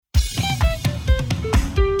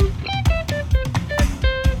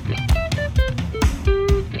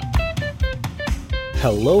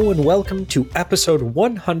Hello and welcome to episode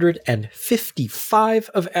 155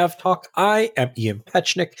 of AvTalk. I am Ian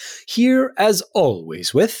Petchnick, here as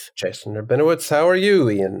always with Jason Rabinowitz. How are you,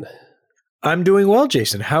 Ian? I'm doing well,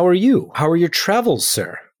 Jason. How are you? How are your travels,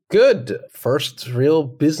 sir? Good. First real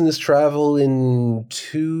business travel in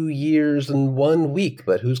 2 years and 1 week,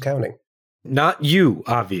 but who's counting? Not you,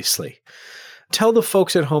 obviously. Tell the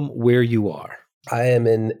folks at home where you are. I am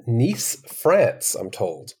in Nice, France, I'm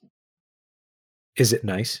told. Is it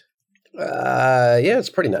nice? Yeah, it's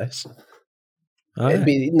pretty nice. It'd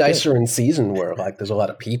be nicer in season where there's a lot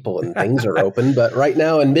of people and things are open, but right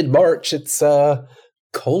now in mid-March, it's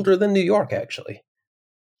colder than New York, actually.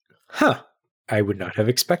 Huh. I would not have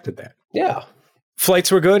expected that. Yeah.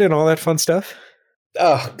 Flights were good and all that fun stuff?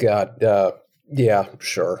 Oh, God. Yeah,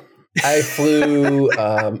 sure. I flew,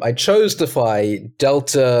 I chose to fly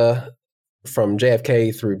Delta from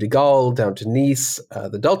JFK through De Gaulle down to Nice.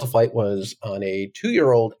 The Delta flight was on a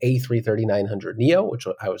 2-year-old A330-900 Neo, which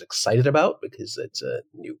I was excited about because it's a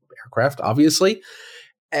new aircraft, obviously.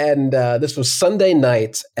 And this was Sunday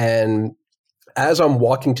night, and as I'm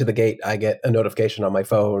walking to the gate, I get a notification on my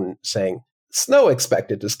phone saying, snow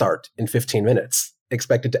expected to start in 15 minutes,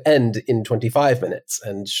 expected to end in 25 minutes.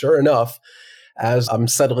 And sure enough, as I'm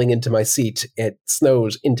settling into my seat, it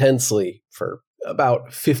snows intensely for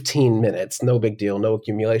about 15 minutes. No big deal, no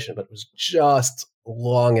accumulation, but it was just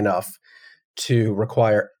long enough to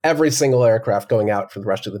require every single aircraft going out for the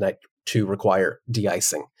rest of the night to require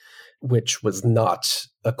de-icing, which was not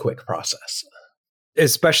a quick process.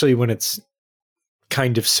 Especially when it's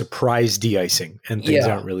kind of surprise de-icing and things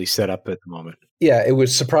aren't really set up at the moment. Yeah, it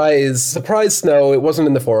was surprise snow. It wasn't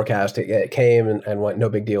in the forecast. It came and went, no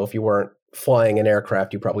big deal. If you weren't flying an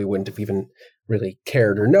aircraft, you probably wouldn't have even really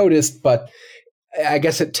cared or noticed, but I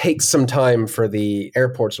guess it takes some time for the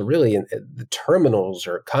airports or really the terminals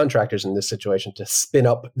or contractors in this situation to spin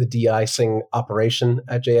up the de-icing operation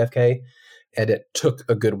at JFK. And it took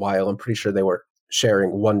a good while. I'm pretty sure they were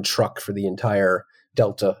sharing one truck for the entire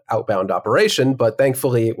Delta outbound operation, but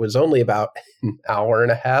thankfully it was only about an hour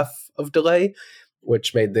and a half of delay,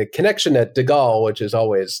 which made the connection at De Gaulle, which is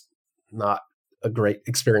always not a great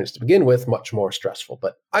experience to begin with, much more stressful.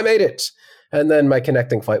 But I made it. And then my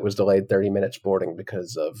connecting flight was delayed 30 minutes boarding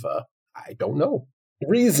because of, I don't know,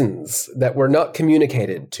 reasons that were not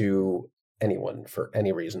communicated to anyone for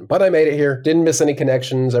any reason. But I made it here, didn't miss any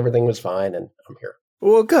connections, everything was fine, and I'm here.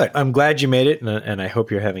 Well, good. I'm glad you made it, and I hope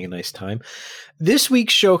you're having a nice time. This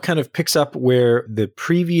week's show kind of picks up where the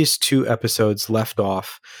previous 2 episodes left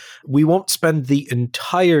off. We won't spend the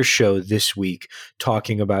entire show this week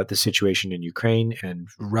talking about the situation in Ukraine and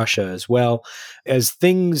Russia as well, as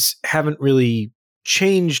things haven't really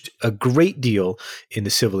changed a great deal in the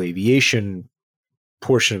civil aviation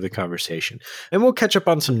portion of the conversation. And we'll catch up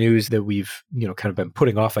on some news that we've, kind of been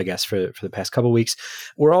putting off, I guess, for the past couple of weeks.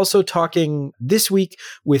 We're also talking this week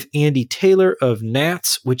with Andy Taylor of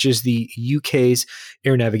NATS, which is the UK's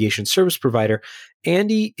air navigation service provider.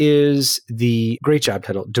 Andy is the great job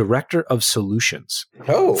title, Director of Solutions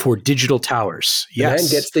for Digital Towers. Yes. Man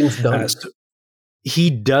gets things done.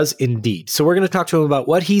 He does indeed. So we're going to talk to him about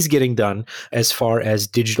what he's getting done as far as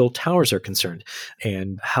digital towers are concerned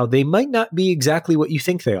and how they might not be exactly what you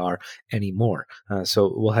think they are anymore.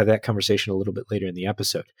 So we'll have that conversation a little bit later in the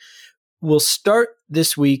episode. We'll start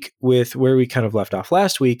this week with where we kind of left off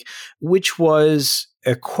last week, which was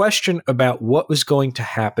a question about what was going to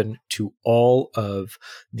happen to all of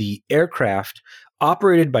the aircraft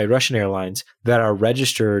operated by Russian airlines that are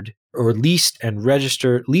registered or leased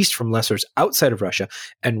from lessors outside of Russia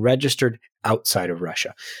and registered outside of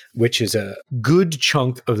Russia, which is a good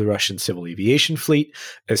chunk of the Russian civil aviation fleet,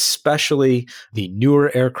 especially the newer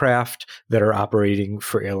aircraft that are operating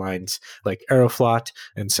for airlines like Aeroflot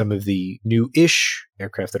and some of the new-ish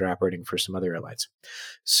aircraft that are operating for some other airlines.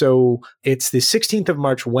 So it's the 16th of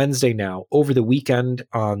March, Wednesday now. Over the weekend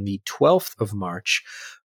on the 12th of March,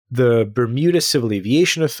 the Bermuda Civil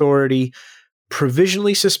Aviation Authority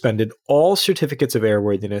provisionally suspended all certificates of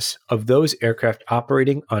airworthiness of those aircraft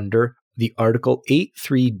operating under the Article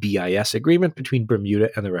 8.3 BIS agreement between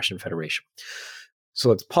Bermuda and the Russian Federation. So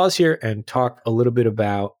let's pause here and talk a little bit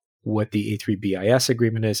about what the 8.3 BIS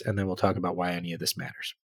agreement is, and then we'll talk about why any of this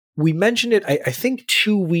matters. We mentioned it, I think,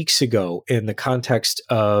 2 weeks ago in the context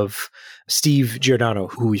of Steve Giordano,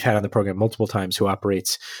 who we've had on the program multiple times, who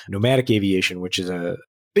operates Nomadic Aviation, which is a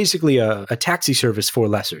basically a taxi service for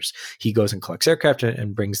lessors. He goes and collects aircraft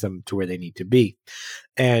and brings them to where they need to be.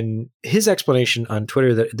 And his explanation on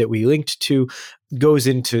Twitter that we linked to goes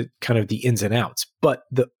into kind of the ins and outs. But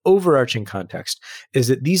the overarching context is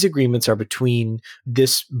that these agreements are between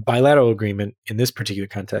this bilateral agreement in this particular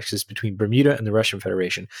context is between Bermuda and the Russian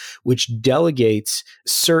Federation, which delegates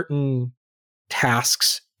certain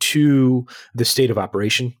tasks to the state of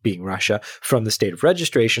operation, being Russia, from the state of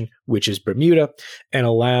registration, which is Bermuda, and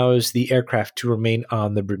allows the aircraft to remain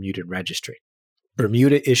on the Bermudan registry.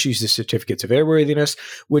 Bermuda issues the certificates of airworthiness,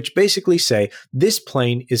 which basically say this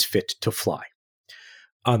plane is fit to fly.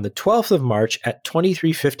 On the 12th of March at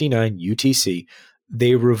 23:59 UTC,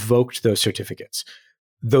 they revoked those certificates.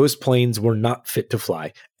 Those planes were not fit to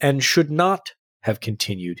fly and should not have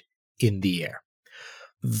continued in the air.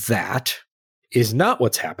 That is not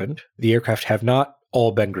what's happened. The aircraft have not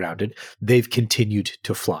all been grounded. They've continued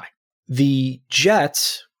to fly. The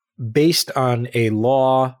jets, based on a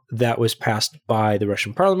law that was passed by the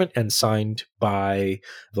Russian parliament and signed by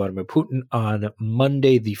Vladimir Putin on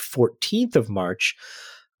Monday, the 14th of March,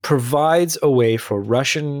 provides a way for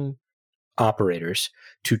Russian operators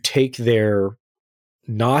to take their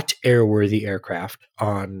not airworthy aircraft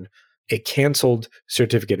on a canceled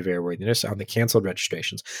certificate of airworthiness, on the canceled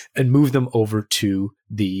registrations, and move them over to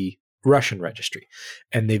the Russian registry.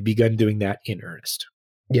 And they've begun doing that in earnest.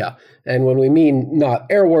 Yeah. And when we mean not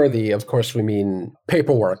airworthy, of course, we mean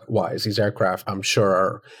paperwork-wise. These aircraft, I'm sure,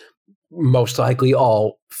 are most likely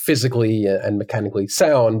all physically and mechanically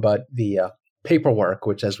sound, but the paperwork,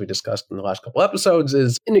 which, as we discussed in the last couple episodes,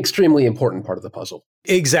 is an extremely important part of the puzzle.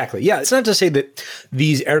 Exactly. Yeah. It's not to say that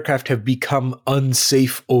these aircraft have become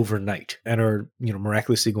unsafe overnight and are,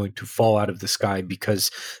 miraculously going to fall out of the sky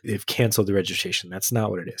because they've canceled the registration. That's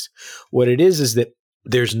not what it is. What it is that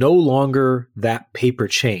there's no longer that paper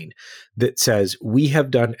chain that says we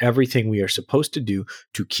have done everything we are supposed to do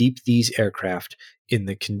to keep these aircraft in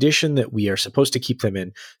the condition that we are supposed to keep them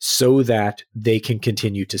in so that they can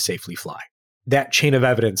continue to safely fly. That chain of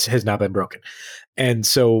evidence has not been broken. And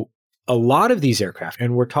so a lot of these aircraft,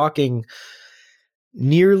 and we're talking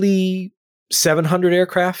nearly 700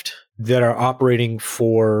 aircraft that are operating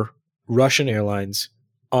for Russian airlines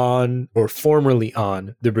on or formerly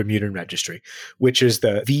on the Bermudan registry, which is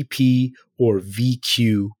the VP or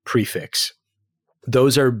VQ prefix.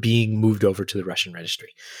 Those are being moved over to the Russian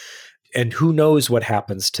registry. And who knows what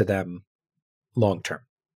happens to them long term,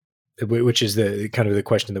 which is the kind of the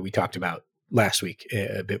question that we talked about last week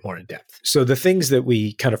a bit more in depth. So the things that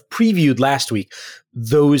we kind of previewed last week,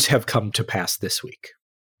 those have come to pass this week.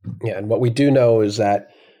 Yeah, and what we do know is that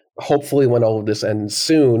hopefully when all of this ends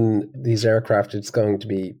soon, these aircraft, it's going to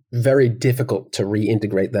be very difficult to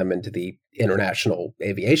reintegrate them into the international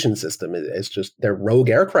aviation system. It's just they're rogue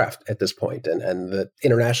aircraft at this point, and the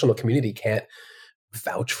international community can't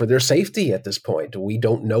vouch for their safety at this point. We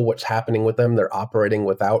don't know what's happening with them. They're operating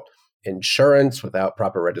without insurance, without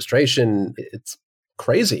proper registration. It's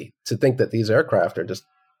crazy to think that these aircraft are just,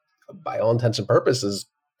 by all intents and purposes,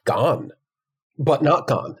 gone, but not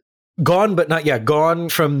gone. Gone, but not yet. Gone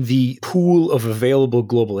from the pool of available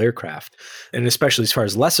global aircraft. And especially as far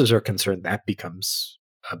as lessors are concerned, that becomes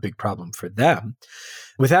a big problem for them.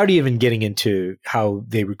 Without even getting into how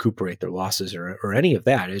they recuperate their losses or any of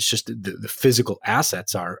that, it's just the physical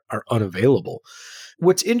assets are unavailable.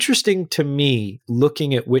 What's interesting to me,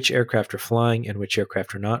 looking at which aircraft are flying and which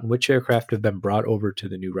aircraft are not, and which aircraft have been brought over to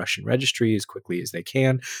the new Russian registry as quickly as they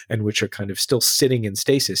can, and which are kind of still sitting in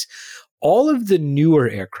stasis, all of the newer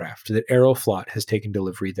aircraft that Aeroflot has taken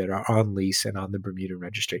delivery that are on lease and on the Bermuda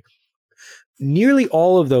registry, nearly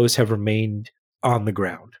all of those have remained on the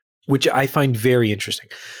ground, which I find very interesting.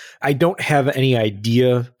 I don't have any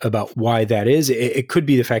idea about why that is. It could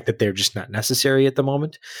be the fact that they're just not necessary at the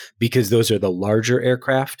moment because those are the larger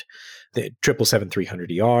aircraft, the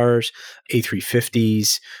 777-300ERs,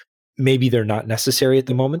 A350s. Maybe they're not necessary at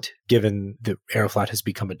the moment, given that Aeroflot has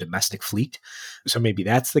become a domestic fleet. So maybe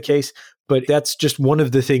that's the case. But that's just one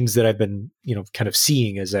of the things that I've been, kind of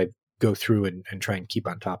seeing as I go through and try and keep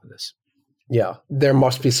on top of this. Yeah, there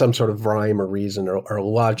must be some sort of rhyme or reason or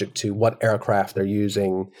logic to what aircraft they're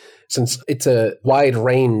using, since it's a wide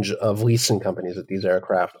range of leasing companies that these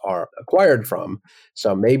aircraft are acquired from.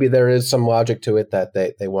 So maybe there is some logic to it that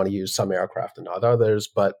they want to use some aircraft and not others,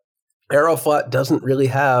 but Aeroflot doesn't really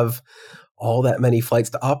have all that many flights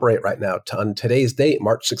to operate right now. On today's date,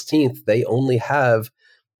 March 16th, they only have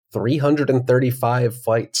 335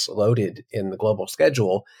 flights loaded in the global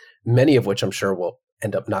schedule, many of which I'm sure will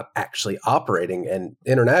end up not actually operating. And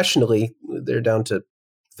internationally, they're down to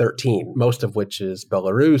 13, most of which is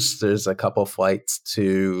Belarus. There's a couple flights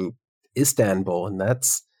to Istanbul, and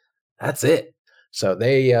that's it. So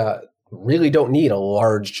they really don't need a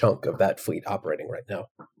large chunk of that fleet operating right now.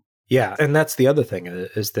 Yeah, and that's the other thing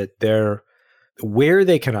is that where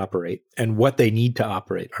they can operate and what they need to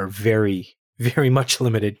operate are very, very much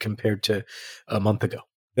limited compared to a month ago.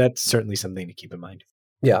 That's certainly something to keep in mind.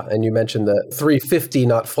 Yeah, and you mentioned the 350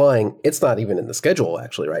 not flying. It's not even in the schedule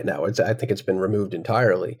actually right now. I think it's been removed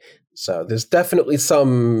entirely. So there's definitely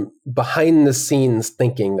some behind the scenes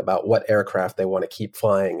thinking about what aircraft they want to keep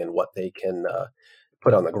flying and what they can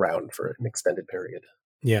put on the ground for an extended period.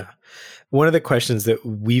 Yeah. One of the questions that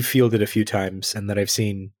we've fielded a few times and that I've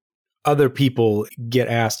seen other people get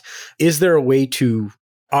asked, is there a way to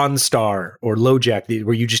OnStar or LoJack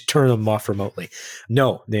where you just turn them off remotely?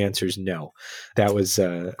 No, the answer is no. That was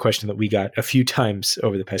a question that we got a few times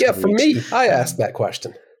over the past couple weeks. Me, I asked that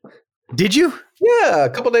question. Did you? Yeah, a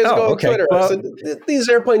couple days ago on Twitter. Well, I said, these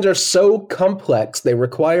airplanes are so complex. They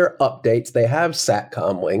require updates. They have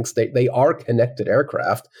SATCOM links. They are connected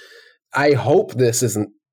aircraft. I hope this isn't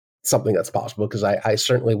something that's possible, because I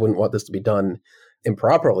certainly wouldn't want this to be done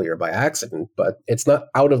improperly or by accident, but it's not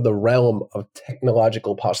out of the realm of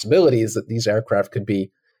technological possibilities that these aircraft could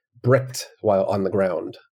be bricked while on the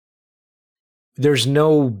ground. There's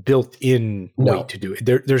no built-in way to do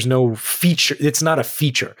it. There's no feature. It's not a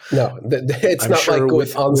feature. No, it's not like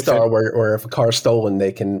with OnStar where if a car's stolen,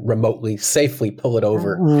 they can remotely safely pull it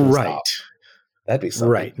over. Right. That'd be something.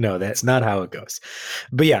 Right. No, that's not how it goes.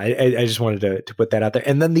 But yeah, I just wanted to put that out there.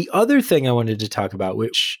 And then the other thing I wanted to talk about,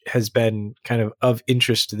 which has been kind of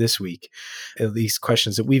interest this week, at least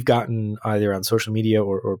questions that we've gotten either on social media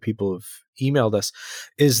or people have emailed us,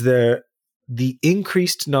 is the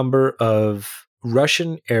increased number of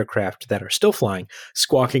Russian aircraft that are still flying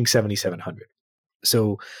squawking 7700.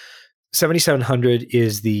 So 7700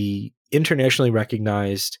 is the internationally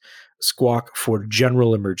recognized squawk for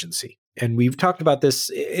general emergency. And we've talked about this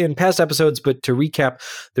in past episodes, but to recap,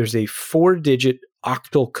 there's a 4-digit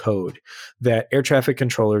octal code that air traffic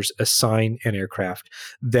controllers assign an aircraft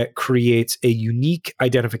that creates a unique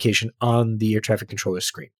identification on the air traffic controller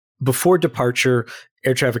screen. Before departure,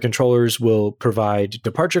 air traffic controllers will provide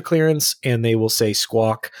departure clearance, and they will say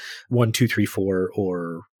squawk 1234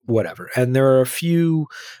 or whatever. And there are a few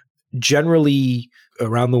generally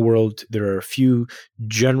around the world, there are a few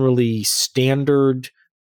generally standard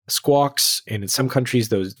squawks, and in some countries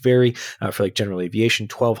those vary. For like general aviation,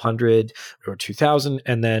 1200 or 2000,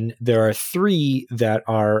 and then there are 3 that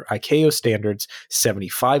are ICAO standards: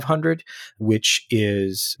 7500, which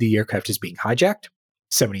is the aircraft is being hijacked;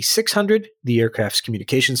 7600, the aircraft's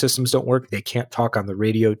communication systems don't work, they can't talk on the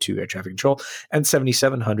radio to air traffic control; and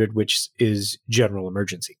 7700, which is general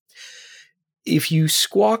emergency. If you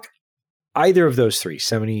squawk either of those 3,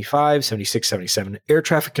 75, 76, 77, air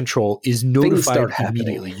traffic control is notified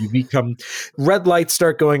immediately. You become, red lights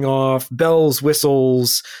start going off, bells,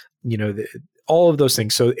 whistles, all of those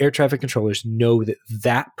things. So air traffic controllers know that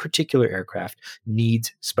that particular aircraft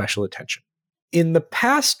needs special attention. In the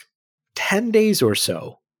past 10 days or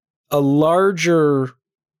so, a larger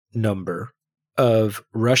number of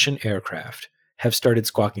Russian aircraft have started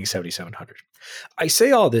squawking 7700. I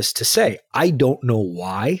say all this to say, I don't know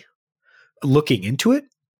why. Looking into it,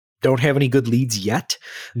 don't have any good leads yet.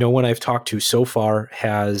 No one I've talked to so far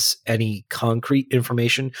has any concrete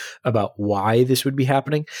information about why this would be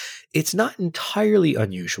happening. It's not entirely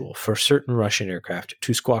unusual for certain Russian aircraft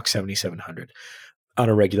to squawk 7700 on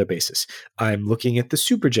a regular basis. I'm looking at the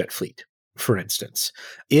Superjet fleet, for instance.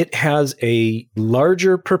 It has a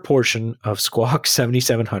larger proportion of squawk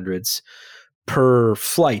 7700s per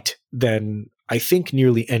flight than I think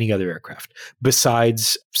nearly any other aircraft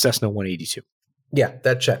besides Cessna 182. Yeah,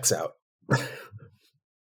 that checks out.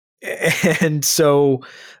 And so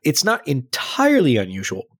it's not entirely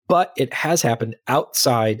unusual, but it has happened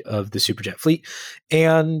outside of the Superjet fleet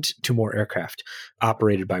and to more aircraft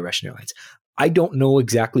operated by Russian airlines. I don't know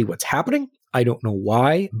exactly what's happening. I don't know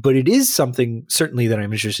why, but it is something certainly that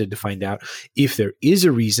I'm interested to find out if there is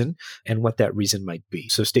a reason and what that reason might be.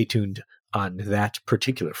 So stay tuned on that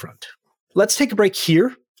particular front. Let's take a break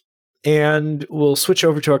here, and we'll switch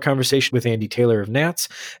over to our conversation with Andy Taylor of NATS.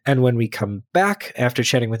 And when we come back, after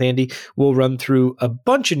chatting with Andy, we'll run through a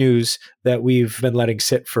bunch of news that we've been letting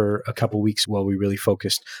sit for a couple weeks while we really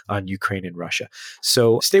focused on Ukraine and Russia.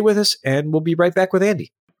 So stay with us, and we'll be right back with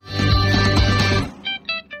Andy.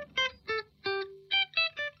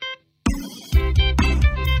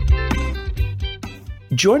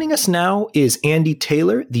 Joining us now is Andy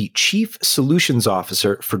Taylor, the Chief Solutions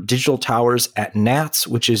Officer for Digital Towers at NATS,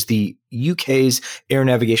 which is the UK's air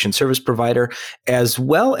navigation service provider, as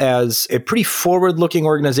well as a pretty forward-looking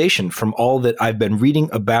organization from all that I've been reading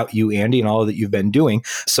about you, Andy, and all that you've been doing.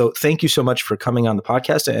 So thank you so much for coming on the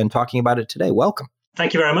podcast and talking about it today. Welcome.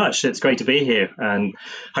 Thank you very much. It's great to be here, and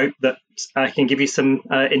hope that I can give you some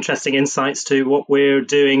interesting insights to what we're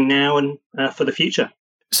doing now and for the future.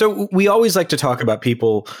 So we always like to talk about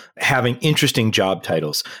people having interesting job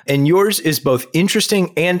titles, and yours is both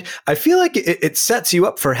interesting and I feel like it sets you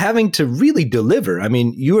up for having to really deliver. I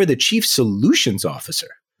mean, you are the Chief Solutions Officer.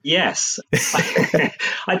 Yes.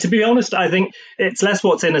 To be honest, I think it's less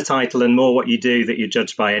what's in a title and more what you do that you're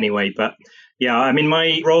judged by anyway. But yeah, I mean,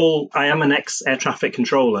 my role, I am an ex-air traffic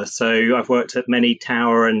controller. So I've worked at many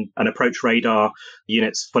tower and approach radar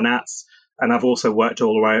units for NATS. And I've also worked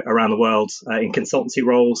all around the world in consultancy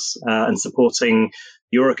roles and supporting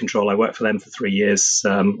Eurocontrol. I worked for them for 3 years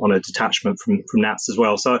on a detachment from NATS as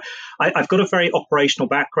well. So I've got a very operational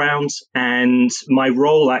background, and my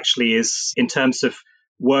role actually is in terms of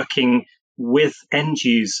working with end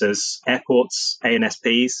users, airports,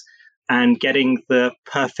 ANSPs, and getting the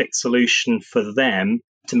perfect solution for them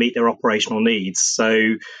to meet their operational needs. So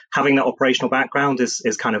having that operational background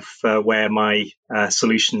is kind of where my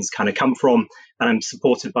solutions kind of come from. And I'm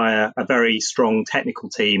supported by a very strong technical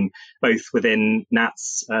team, both within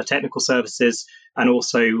NATS technical services and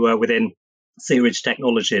also within Seeridge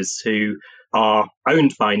Technologies, who are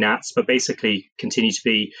owned by NATS, but basically continue to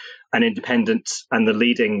be an independent and the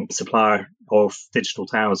leading supplier of digital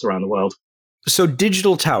towers around the world. So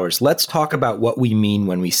digital towers, let's talk about what we mean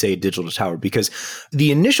when we say digital tower, because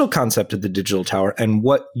the initial concept of the digital tower and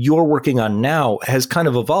what you're working on now has kind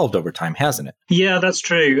of evolved over time, hasn't it? Yeah, that's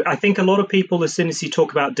true. I think a lot of people, as soon as you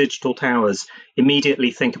talk about digital towers,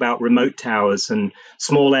 immediately think about remote towers and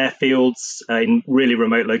small airfields in really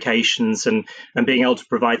remote locations and being able to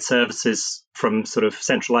provide services from sort of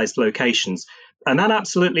centralized locations. And that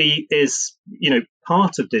absolutely is,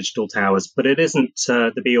 part of digital towers, but it isn't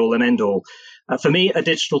the be all and end all. For me, a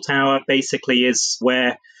digital tower basically is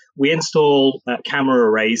where we install camera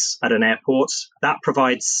arrays at an airport. That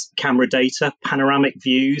provides camera data, panoramic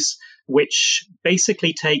views, which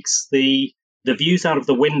basically takes the views out of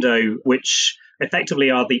the window, which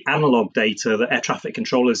effectively are the analog data that air traffic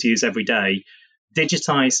controllers use every day,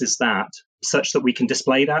 digitizes that such that we can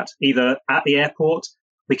display that either at the airport.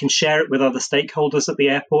 We can share it with other stakeholders at the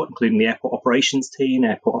airport, including the airport operations team,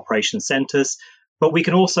 airport operations centers, but we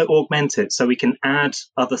can also augment it. So we can add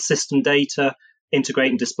other system data,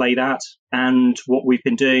 integrate and display that. And what we've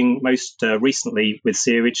been doing most recently with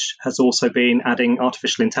Seeridge has also been adding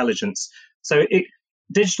artificial intelligence. So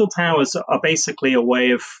digital towers are basically a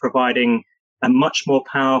way of providing a much more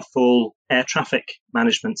powerful air traffic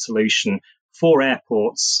management solution for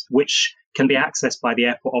airports, which can be accessed by the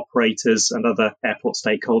airport operators and other airport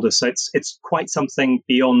stakeholders. So it's quite something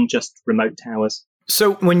beyond just remote towers.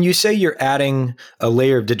 So when you say you're adding a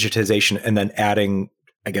layer of digitization and then adding,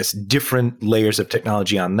 I guess, different layers of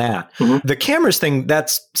technology on that, the cameras thing,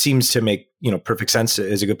 that seems to make perfect sense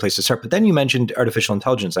as a good place to start. But then you mentioned artificial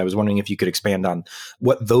intelligence. I was wondering if you could expand on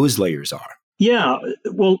what those layers are. Yeah,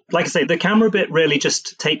 well, like I say, the camera bit really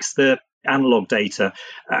just takes the analog data.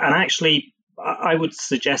 And actually, I would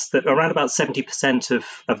suggest that around about 70%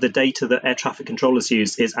 of the data that air traffic controllers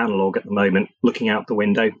use is analog at the moment, looking out the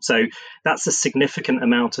window. So that's a significant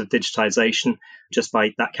amount of digitization just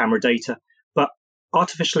by that camera data. But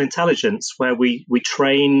artificial intelligence, where we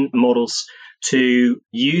train models to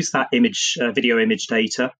use that video image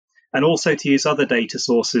data, and also to use other data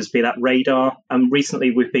sources, be that radar.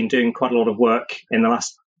 Recently, we've been doing quite a lot of work in the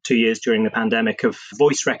last 2 years during the pandemic of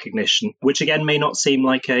voice recognition, which again may not seem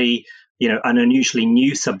like an unusually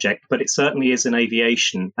new subject, but it certainly is in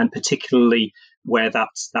aviation, and particularly where that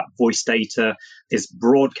voice data is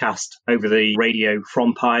broadcast over the radio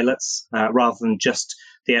from pilots rather than just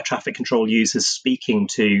the air traffic control users speaking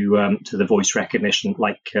to the voice recognition,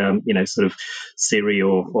 like sort of Siri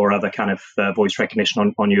or other kind of voice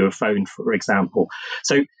recognition on your phone, for example.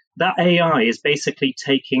 So that AI is basically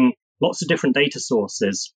taking lots of different data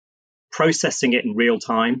sources, processing it in real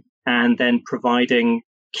time, and then providing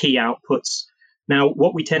key outputs. Now,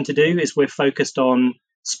 what we tend to do is we're focused on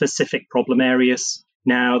specific problem areas.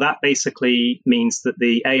 Now, that basically means that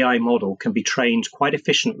the AI model can be trained quite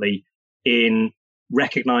efficiently in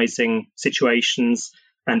recognizing situations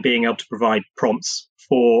and being able to provide prompts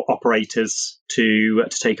for operators to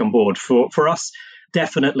take on board. For us,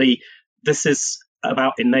 definitely, this is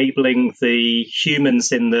about enabling the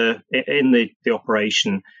humans in the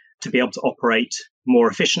operation to be able to operate more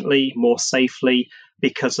efficiently, more safely,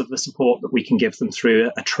 because of the support that we can give them through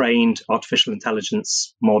a trained artificial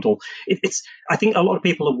intelligence model. I think a lot of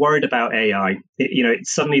people are worried about AI.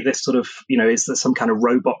 It's suddenly this sort of, is there some kind of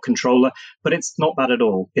robot controller? But it's not that at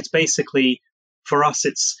all. It's basically, for us,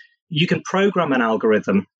 you can program an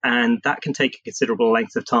algorithm, and that can take a considerable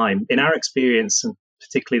length of time. In our experience, and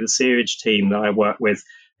particularly the Seerage team that I work with,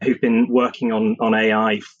 who've been working on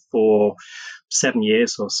AI for 7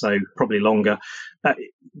 years or so, probably longer,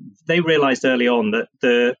 they realized early on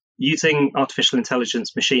that using artificial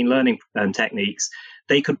intelligence machine learning techniques,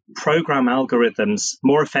 they could program algorithms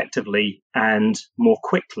more effectively and more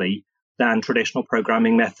quickly than traditional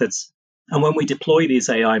programming methods. And when we deploy these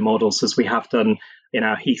AI models, as we have done in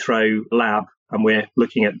our Heathrow lab, and we're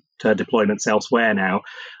looking at deployments elsewhere now,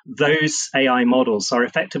 those AI models are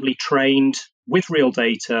effectively trained with real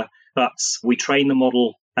data, but we train the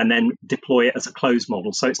model and then deploy it as a closed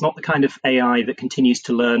model. So it's not the kind of AI that continues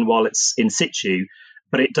to learn while it's in situ,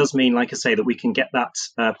 but it does mean, like I say, that we can get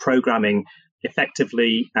that programming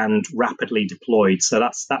effectively and rapidly deployed. So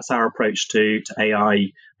that's our approach to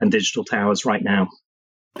AI and digital towers right now.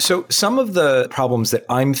 So some of the problems that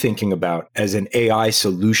I'm thinking about as an AI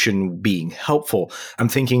solution being helpful, I'm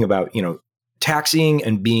thinking about, taxiing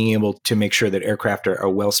and being able to make sure that aircraft are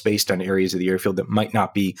well spaced on areas of the airfield that might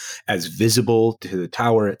not be as visible to the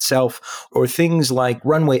tower itself, or things like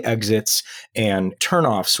runway exits and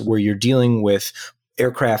turnoffs where you're dealing with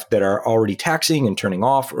aircraft that are already taxiing and turning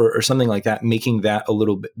off or something like that, making that a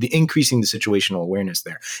little bit, increasing the situational awareness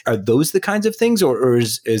there. Are those the kinds of things, or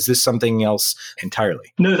is this something else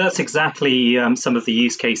entirely? No, that's exactly some of the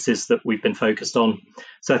use cases that we've been focused on.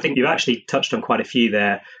 So I think you've actually touched on quite a few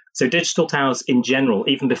there. So digital towers in general,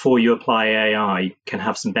 even before you apply AI, can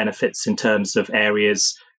have some benefits in terms of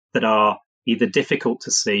areas that are either difficult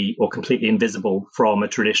to see or completely invisible from a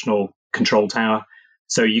traditional control tower.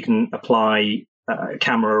 So you can apply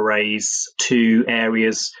camera arrays to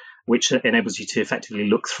areas, which enables you to effectively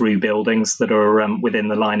look through buildings that are within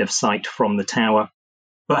the line of sight from the tower.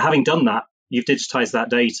 But having done that, you've digitized that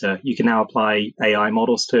data, you can now apply AI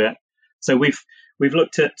models to it. So we've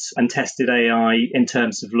looked at and tested AI in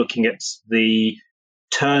terms of looking at the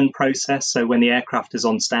turn process. So when the aircraft is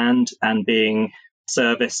on stand and being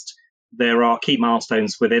serviced, there are key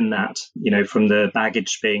milestones within that, from the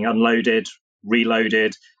baggage being unloaded,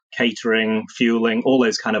 reloaded, catering, fueling, all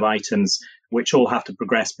those kind of items, which all have to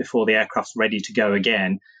progress before the aircraft's ready to go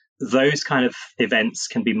again. Those kind of events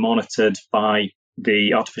can be monitored by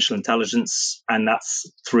the artificial intelligence, and that's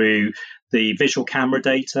through the visual camera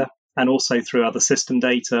data and also through other system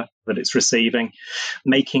data that it's receiving,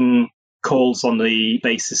 making calls on the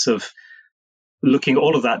basis of looking at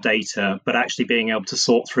all of that data, but actually being able to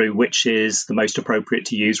sort through which is the most appropriate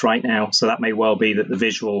to use right now. So that may well be that the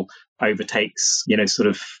visual overtakes,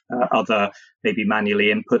 other maybe manually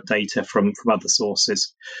input data from other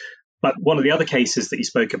sources. But one of the other cases that you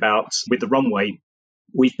spoke about with the runway,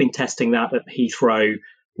 we've been testing that at Heathrow.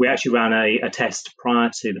 We actually ran a test prior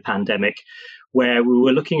to the pandemic where we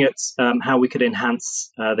were looking at how we could enhance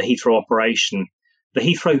the Heathrow operation. The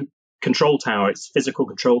Heathrow control tower, its physical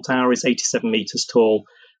control tower, is 87 meters tall.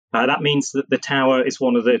 That means that the tower is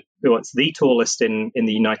it's the tallest in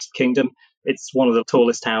the United Kingdom. It's one of the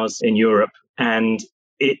tallest towers in Europe, and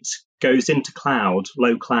it goes into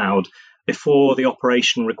low cloud, before the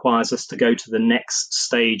operation requires us to go to the next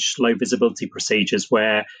stage, low visibility procedures,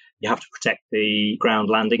 where you have to protect the ground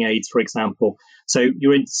landing aids, for example. So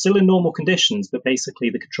you're still in normal conditions, but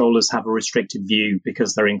basically the controllers have a restricted view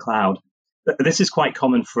because they're in cloud. This is quite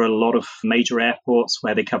common for a lot of major airports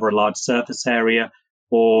where they cover a large surface area,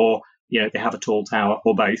 or they have a tall tower,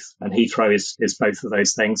 or both, and Heathrow is both of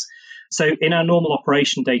those things. So in our normal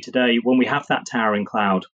operation day to day, when we have that tower in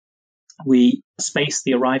cloud, we space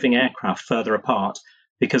the arriving aircraft further apart,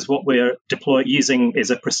 because what we're using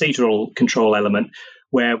is a procedural control element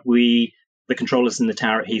where the controllers in the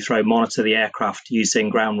tower at Heathrow monitor the aircraft using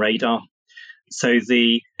ground radar. So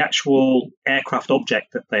the actual aircraft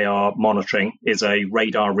object that they are monitoring is a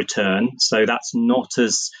radar return. So that's not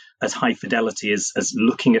as high fidelity as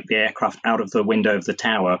looking at the aircraft out of the window of the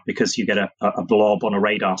tower, because you get a blob on a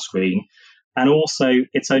radar screen. And also,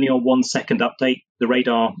 it's only a 1 second update. The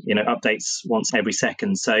radar, updates once every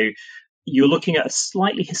second. So you're looking at a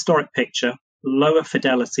slightly historic picture, lower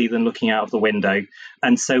fidelity than looking out of the window.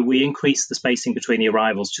 And so we increase the spacing between the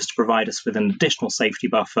arrivals just to provide us with an additional safety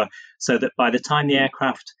buffer, so that by the time the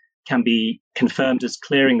aircraft can be confirmed as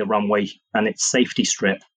clearing the runway and its safety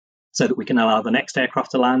strip, so that we can allow the next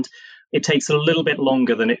aircraft to land, it takes a little bit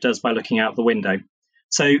longer than it does by looking out the window.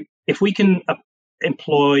 So if we can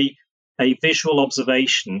employ a visual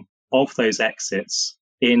observation of those exits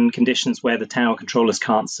in conditions where the tower controllers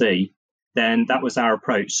can't see, then that was our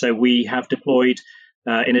approach. So we have deployed,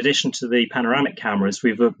 in addition to the panoramic cameras,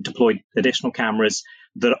 we've deployed additional cameras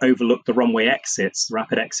that overlook the runway exits, the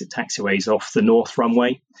rapid exit taxiways off the north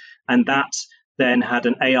runway. And that then had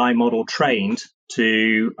an AI model trained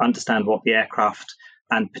to understand what the aircraft,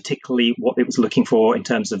 and particularly what it was looking for in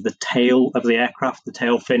terms of the tail of the aircraft, the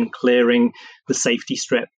tail fin clearing the safety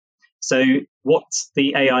strip. So what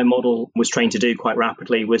the AI model was trained to do quite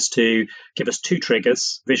rapidly was to give us two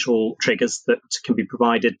triggers, visual triggers that can be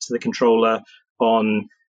provided to the controller on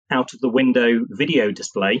out of the window video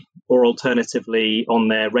display, or alternatively on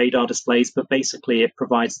their radar displays. But basically it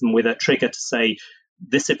provides them with a trigger to say,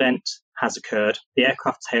 this event has occurred, the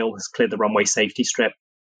aircraft tail has cleared the runway safety strip.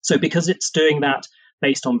 So because it's doing that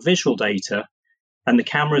based on visual data, and the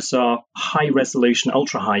cameras are high resolution,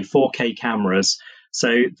 ultra high 4K cameras, so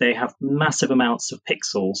they have massive amounts of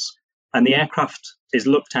pixels, and the aircraft is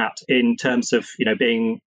looked at in terms of,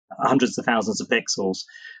 being hundreds of thousands of pixels,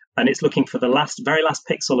 and it's looking for the very last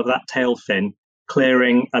pixel of that tail fin,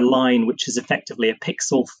 clearing a line which is effectively a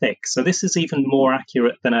pixel thick. So this is even more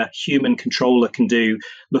accurate than a human controller can do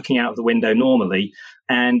looking out of the window normally.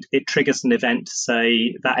 And it triggers an event to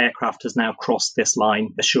say that aircraft has now crossed this line,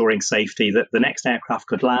 assuring safety that the next aircraft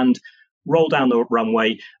could land, roll down the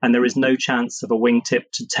runway, and there is no chance of a wingtip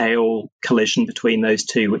to tail collision between those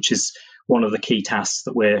two, which is one of the key tasks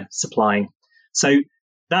that we're supplying. So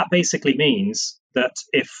that basically means that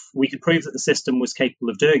if we could prove that the system was capable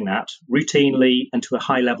of doing that routinely and to a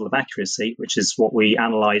high level of accuracy, which is what we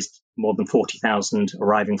analysed more than 40,000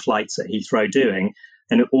 arriving flights at Heathrow doing,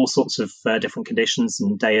 and all sorts of different conditions,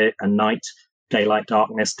 and day and night, daylight,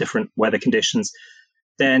 darkness, different weather conditions,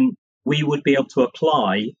 then we would be able to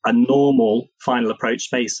apply a normal final approach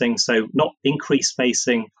spacing, so not increased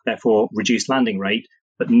spacing, therefore reduced landing rate,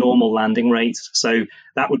 but normal landing rates. So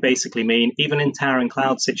that would basically mean even in tower and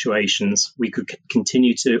cloud situations, we could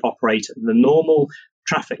continue to operate at the normal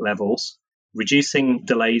traffic levels, reducing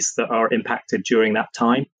delays that are impacted during that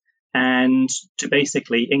time, and to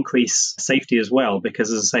basically increase safety as well,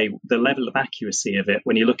 because as I say, the level of accuracy of it,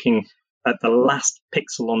 when you're looking at the last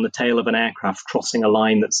pixel on the tail of an aircraft crossing a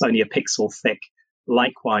line that's only a pixel thick,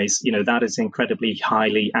 likewise, that is incredibly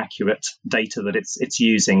highly accurate data that it's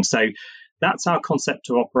using. So that's our concept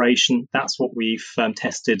of operation. That's what we've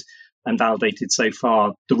tested and validated so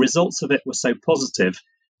far. The results of it were so positive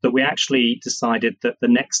that we actually decided that the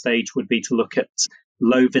next stage would be to look at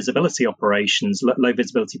low visibility operations, low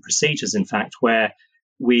visibility procedures, in fact, where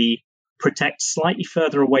we protect slightly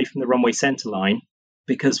further away from the runway center line,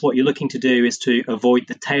 because what you're looking to do is to avoid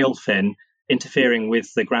the tail fin interfering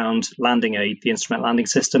with the ground landing aid, the instrument landing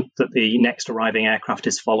system that the next arriving aircraft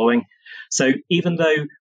is following. So even though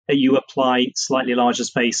you apply slightly larger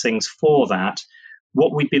spacings for that,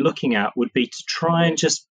 what we'd be looking at would be to try and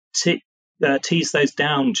just tease those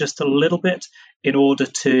down just a little bit in order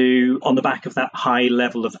to, on the back of that high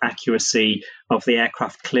level of accuracy of the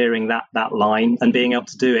aircraft clearing that line, and being able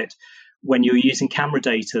to do it when you're using camera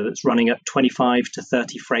data that's running at 25 to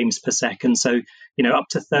 30 frames per second. So, up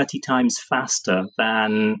to 30 times faster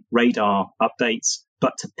than radar updates,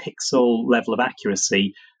 but to pixel level of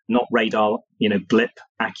accuracy, not radar, blip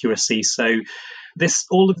accuracy. So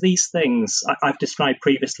all of these things I've described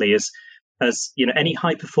previously as any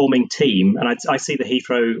high performing team, and I see the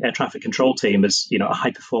Heathrow air traffic control team as, a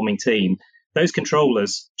high performing team. Those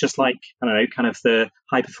controllers, just like, kind of the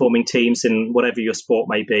high performing teams in whatever your sport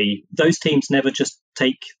may be, those teams never just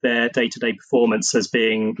take their day-to-day performance as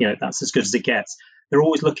being, that's as good as it gets. They're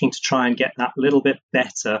always looking to try and get that little bit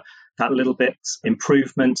better, that little bit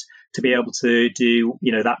improvement, to be able to do,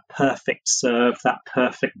 that perfect serve, that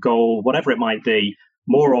perfect goal, whatever it might be,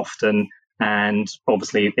 more often, and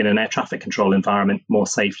obviously in an air traffic control environment more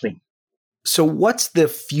safely. So what's the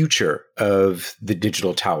future of the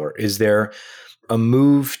digital tower? Is there a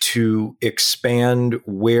move to expand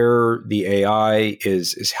where the AI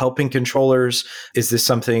is helping controllers? Is this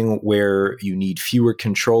something where you need fewer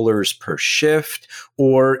controllers per shift?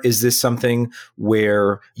 Or is this something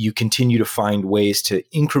where you continue to find ways to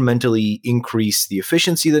incrementally increase the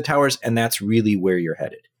efficiency of the towers, and that's really where you're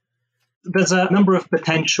headed? There's a number of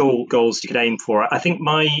potential goals you could aim for. I think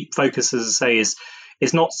my focus, as I say,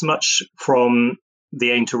 is not so much from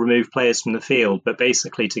the aim to remove players from the field, but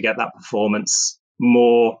basically to get that performance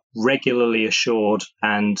more regularly assured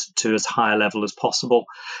and to as high a level as possible.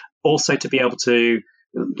 Also to be able to,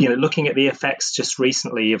 looking at the effects just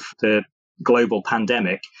recently of the global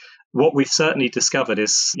pandemic, what we've certainly discovered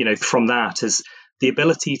is, from that is the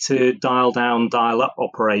ability to dial down, dial up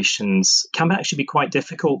operations can actually be quite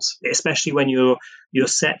difficult, especially when you're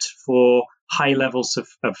set for high levels of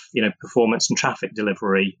performance and traffic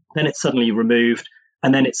delivery, then it's suddenly removed,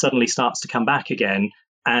 and then it suddenly starts to come back again.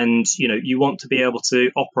 And you want to be able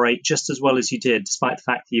to operate just as well as you did, despite the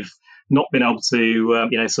fact that you've not been able to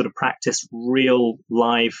sort of practice real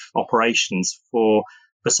live operations for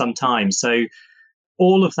some time. So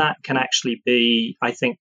all of that can actually be, I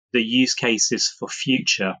think, the use cases for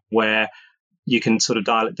future, where you can sort of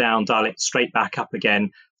dial it down, dial it straight back up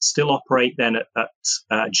again, still operate then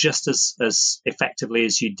at just as effectively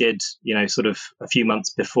as you did, sort of a few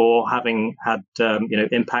months before, having had,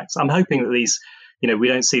 impacts. I'm hoping that these, we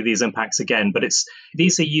don't see these impacts again, but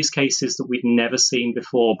these are use cases that we've never seen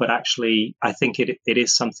before, but actually I think it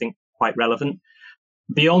is something quite relevant.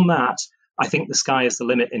 Beyond that, I think the sky is the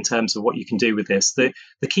limit in terms of what you can do with this. The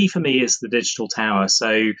key for me is the digital tower.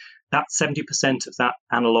 So that 70% of that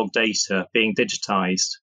analog data being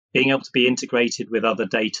digitized, being able to be integrated with other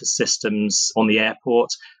data systems on the airport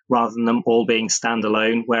rather than them all being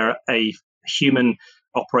standalone, where a human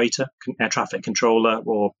operator, air traffic controller,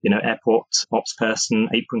 or airport ops person,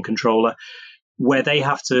 apron controller, where they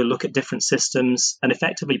have to look at different systems and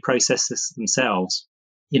effectively process this themselves.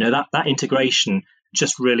 That integration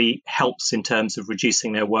just really helps in terms of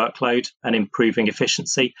reducing their workload and improving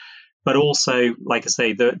efficiency. But also, like I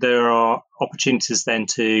say, there are opportunities then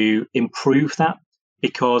to improve that,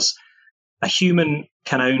 because a human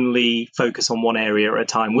can only focus on one area at a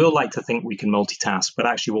time. We'll like to think we can multitask, but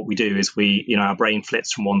actually what we do is our brain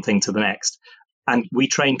flits from one thing to the next. And we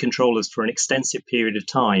train controllers for an extensive period of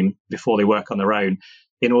time before they work on their own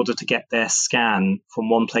in order to get their scan from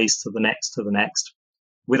one place to the next to the next.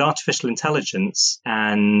 With artificial intelligence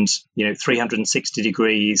and 360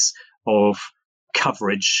 degrees of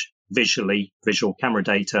coverage visually, visual camera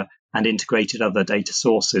data, and integrated other data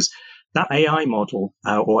sources, that AI model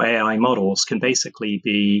or AI models can basically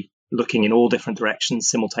be looking in all different directions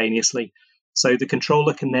simultaneously. So the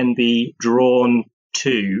controller can then be drawn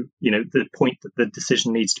to the point that the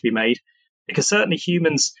decision needs to be made, because certainly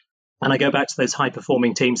humans. And I go back to those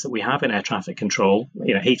high-performing teams that we have in air traffic control,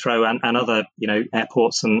 Heathrow and other,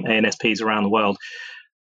 airports and ANSPs around the world.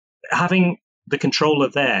 Having the controller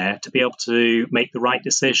there to be able to make the right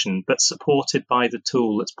decision, but supported by the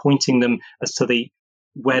tool that's pointing them as to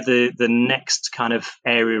where the next kind of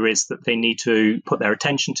area is that they need to put their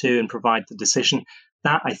attention to and provide the decision,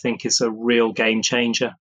 that I think is a real game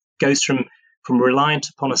changer. Goes from reliant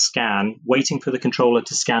upon a scan, waiting for the controller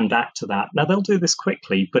to scan back to that. Now, they'll do this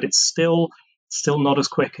quickly, but it's still not as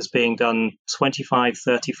quick as being done 25,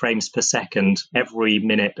 30 frames per second every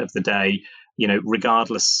minute of the day,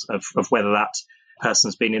 regardless of whether that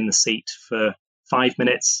person's been in the seat for 5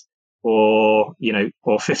 minutes or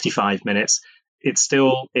 55 minutes. It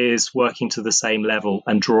still is working to the same level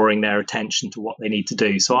and drawing their attention to what they need to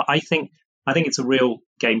do. So I think it's a real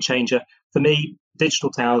game changer. For me,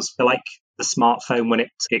 digital towers, they're like the smartphone when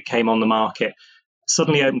it came on the market,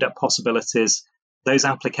 suddenly opened up possibilities. Those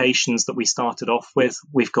applications that we started off with,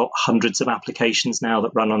 we've got hundreds of applications now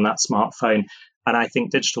that run on that smartphone. And I think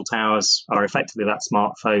digital towers are effectively that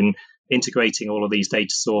smartphone, integrating all of these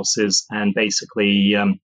data sources and basically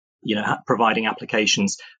providing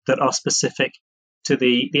applications that are specific to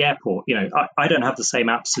the airport. I don't have the same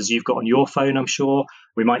apps as you've got on your phone, I'm sure.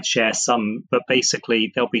 We might share some, but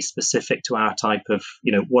basically they'll be specific to our type of,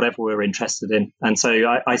 whatever we're interested in. And so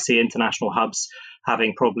I see international hubs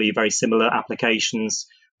having probably very similar applications,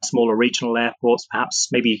 smaller regional airports, perhaps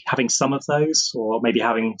maybe having some of those, or maybe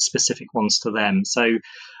having specific ones to them. So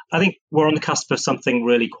I think we're on the cusp of something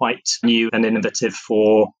really quite new and innovative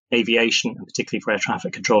for aviation, and particularly for air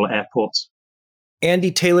traffic control at airports.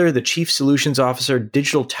 Andy Taylor, the Chief Solutions Officer,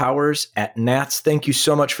 Digital Towers at NATS. Thank you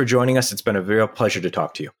so much for joining us. It's been a real pleasure to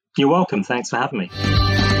talk to you. You're welcome. Thanks for having me.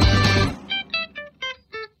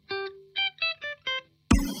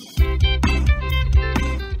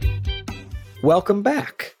 Welcome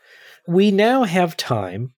back. We now have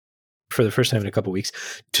time, for the first time in a couple of weeks,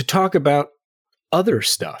 to talk about other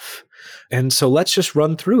stuff. And so let's just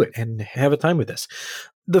run through it and have a time with this.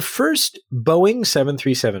 The first Boeing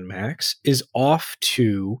 737 MAX is off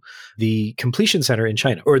to the completion center in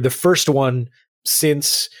China, or the first one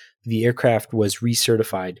since the aircraft was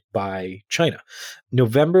recertified by China.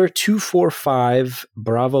 November 245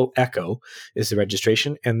 Bravo Echo is the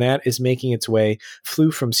registration, and that is making its way,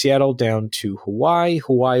 flew from Seattle down to Hawaii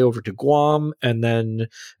over to Guam, and then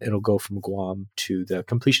it'll go from Guam to the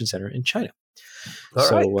completion center in China. All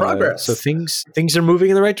right, progress. So things are moving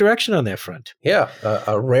in the right direction on that front. Yeah,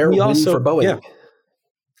 a rare win for Boeing. Yeah.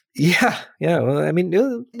 Yeah. Well, I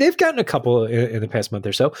mean, they've gotten a couple in the past month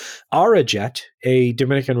or so. Arajet, a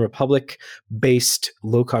Dominican Republic-based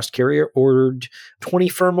low-cost carrier, ordered 20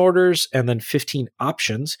 firm orders and then 15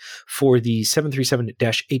 options for the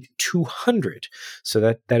 737-8200. So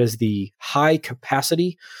that is the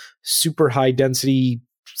high-capacity, super high-density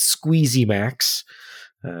Squeezy Max.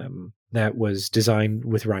 That was designed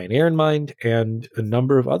with Ryanair in mind, and a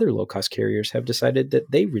number of other low-cost carriers have decided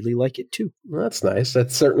that they really like it too. Well, that's nice.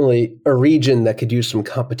 That's certainly a region that could use some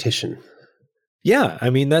competition. Yeah, I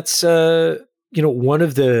mean that's one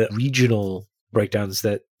of the regional breakdowns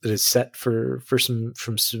that is set for some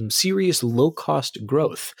serious low-cost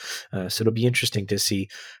growth. So it'll be interesting to see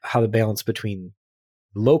how the balance between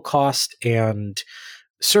low cost and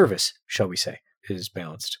service, shall we say, is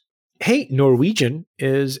balanced. Hey, Norwegian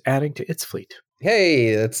is adding to its fleet.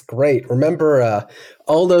 Hey, that's great. Remember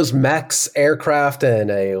all those MAX aircraft and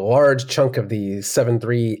a large chunk of the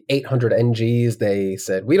 737-800 NGs, they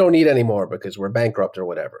said, we don't need any more because we're bankrupt or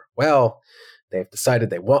whatever. Well, they've decided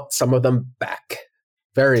they want some of them back.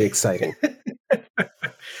 Very exciting.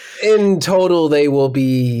 In total, they will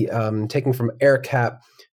be taking from AerCap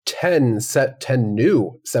 10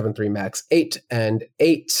 new 73 MAX 8 and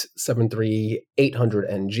 8 737-800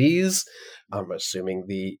 NGs. I'm assuming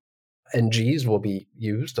the NGs will be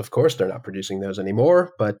used. Of course, they're not producing those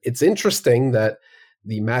anymore, but it's interesting that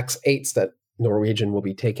the MAX 8s that Norwegian will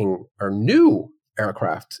be taking are new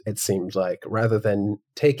aircraft, it seems like, rather than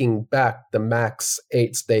taking back the MAX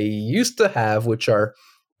 8s they used to have, which are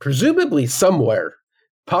presumably somewhere,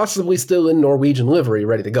 possibly still in Norwegian livery,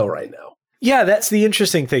 ready to go right now. Yeah, that's the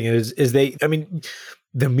interesting thing is the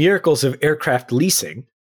miracles of aircraft leasing.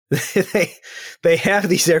 they have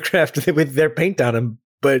these aircraft with their paint on them,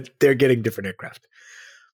 but they're getting different aircraft.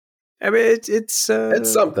 I mean, it's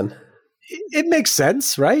something. It makes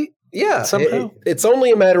sense, right? Yeah, somehow. It's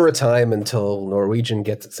only a matter of time until Norwegian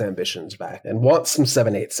gets its ambitions back and wants some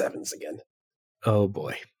 787s again. Oh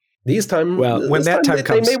boy. These time, well, when that time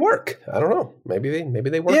comes, they may work. I don't know. Maybe they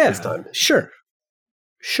work this time. Sure.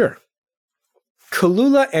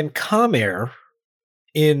 Kulula and Comair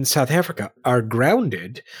in South Africa are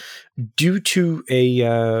grounded due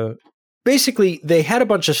to basically they had a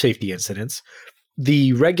bunch of safety incidents.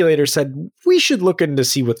 The regulator said, we should look in to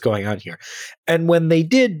see what's going on here. And when they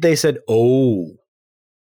did, they said, oh,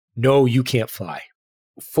 no, you can't fly.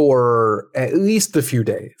 For at least a few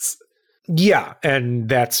days. Yeah, and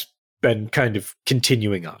that's been kind of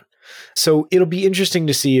continuing on. So it'll be interesting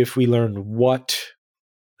to see if we learn what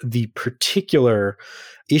the particular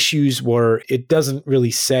issues were. It doesn't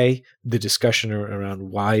really say the discussion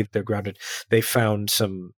around why they're grounded. They found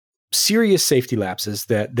some serious safety lapses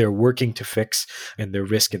that they're working to fix in their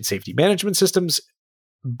risk and safety management systems,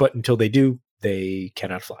 but until they do, they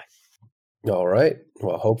cannot fly. All right.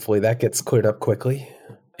 Well, hopefully that gets cleared up quickly.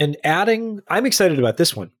 And I'm excited about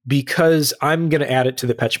this one because I'm going to add it to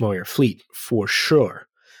the Pechmoyer fleet for sure.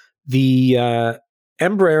 The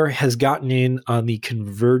Embraer has gotten in on the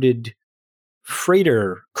converted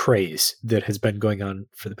freighter craze that has been going on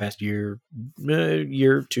for the past year, 2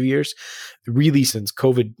 years, really since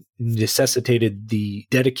COVID necessitated the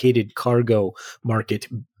dedicated cargo market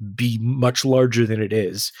be much larger than it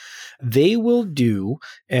is. They will do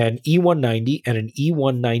an E190 and an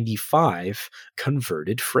E195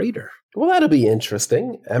 converted freighter. Well, that'll be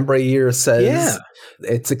interesting. Embraer says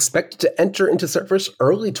it's expected to enter into service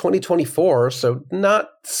early 2024, so not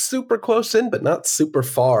super close in, but not super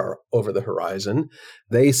far over the horizon.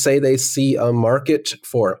 They say they see a market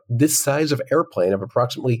for this size of airplane of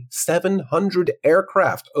approximately 700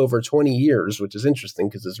 aircraft over 20 years, which is interesting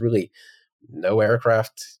because there's really no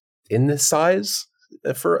aircraft in this size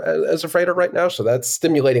as a freighter right now. So that's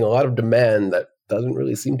stimulating a lot of demand that doesn't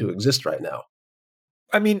really seem to exist right now.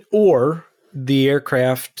 I mean, or the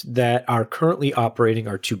aircraft that are currently operating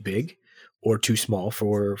are too big or too small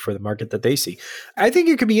for the market that they see. I think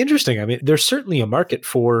it could be interesting. I mean, there's certainly a market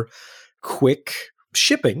for quick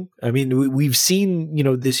shipping. I mean, we've seen,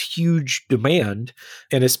 this huge demand,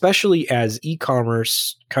 and especially as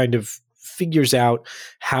e-commerce kind of figures out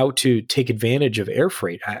how to take advantage of air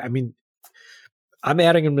freight. I mean, I'm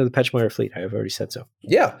adding them to the Pechmoyer fleet. I have already said so.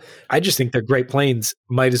 Yeah. I just think they're great planes.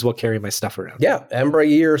 Might as well carry my stuff around. Yeah.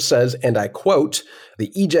 Embraer says, and I quote,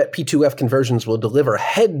 the E-Jet P2F conversions will deliver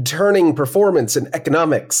head-turning performance and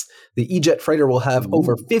economics. The E-Jet freighter will have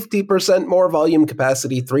over 50% more volume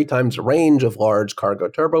capacity, 3 times the range of large cargo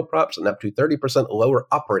turboprops, and up to 30% lower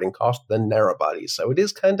operating cost than narrow bodies. So it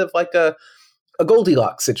is kind of like a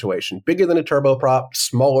Goldilocks situation. Bigger than a turboprop,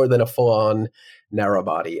 smaller than a full-on narrow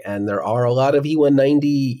body. And there are a lot of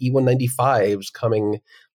E190, E195s coming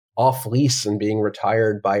off lease and being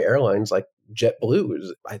retired by airlines like JetBlue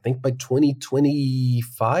is, I think, by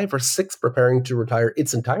 2025 or 6 preparing to retire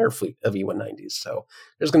its entire fleet of E190s. So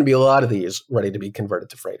there's going to be a lot of these ready to be converted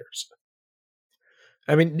to freighters.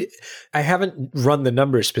 I mean, I haven't run the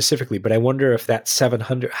numbers specifically, but I wonder if that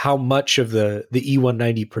 700, how much of the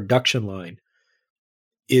E190 production line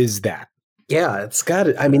is that? Yeah, it's got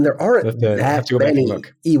it. I mean, there aren't that many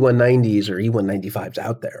E190s or E195s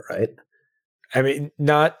out there, right? I mean,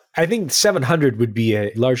 I think 700 would be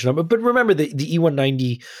a large number, but remember the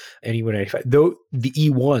E190 and E195, though the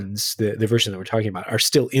E1s, the version that we're talking about, are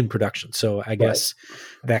still in production. So I guess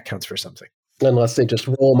that counts for something. Unless they just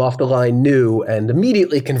roll them off the line new and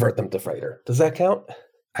immediately convert them to freighter. Does that count?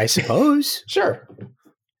 I suppose. Sure.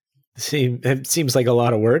 It seems like a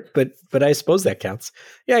lot of work, but I suppose that counts.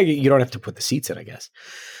 Yeah, you don't have to put the seats in, I guess.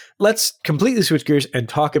 Let's completely switch gears and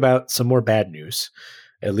talk about some more bad news,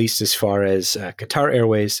 at least as far as Qatar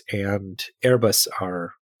Airways and Airbus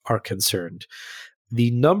are concerned.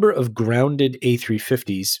 The number of grounded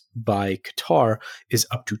A350s by Qatar is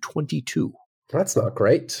up to 22. That's not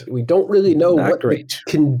great. We don't really know the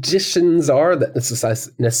conditions are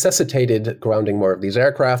that necessitated grounding more of these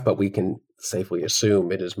aircraft, but we can safely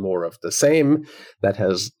assume it is more of the same that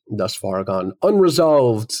has thus far gone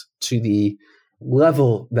unresolved to the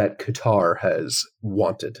level that Qatar has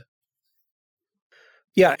wanted.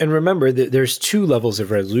 Yeah, and remember that there's two levels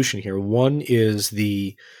of resolution here. One is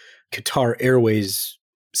the Qatar Airways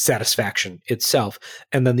satisfaction itself,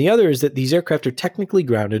 and then the other is that these aircraft are technically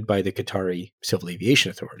grounded by the Qatari Civil Aviation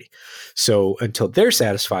Authority. So until they're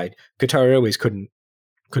satisfied, Qatar Airways couldn't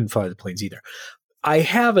fly the planes either. I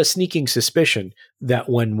have a sneaking suspicion that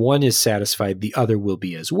when one is satisfied, the other will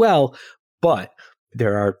be as well, but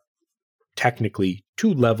there are technically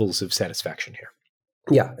two levels of satisfaction here.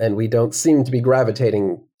 Yeah, and we don't seem to be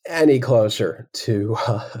gravitating any closer to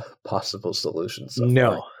possible solutions so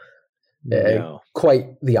far. No.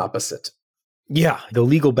 Quite the opposite. Yeah, the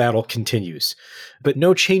legal battle continues, but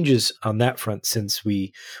no changes on that front since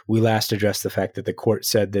we last addressed the fact that the court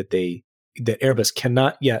said that Airbus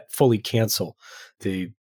cannot yet fully cancel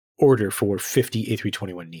the order for 50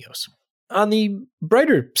 A321neos. On the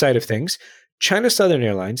brighter side of things, China Southern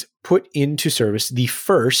Airlines put into service the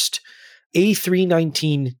first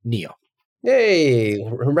A319neo. Yay!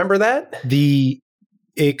 Remember that? The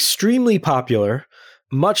extremely popular,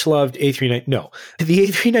 much loved A319. No, the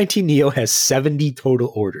A319neo has 70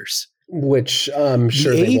 total orders, which I'm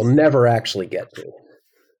sure they will never actually get to.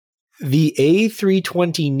 The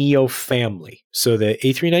A320neo family, so the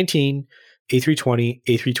A319, A320,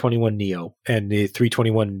 A321neo, and the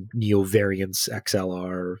 321neo variants,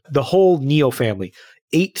 XLR, the whole neo family,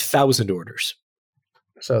 8,000 orders.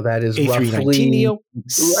 So that is roughly neo,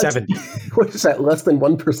 70. What is that? Less than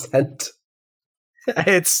 1%?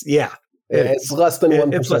 It's less than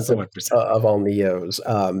 1% of all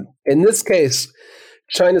neos. In this case,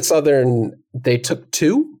 China Southern, they took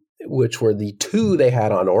 2, which were the 2 they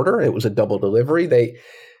had on order. It was a double delivery.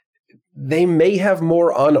 They may have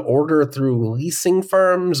more on order through leasing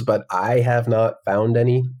firms, but I have not found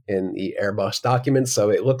any in the Airbus documents.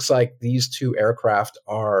 So it looks like these 2 aircraft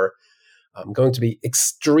are going to be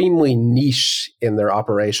extremely niche in their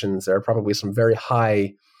operations. There are probably some very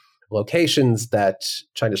high locations that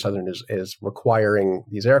China Southern is requiring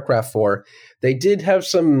these aircraft for. They did have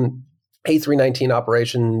some A319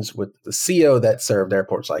 operations with the CEO that served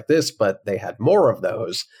airports like this, but they had more of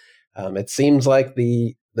those. It seems like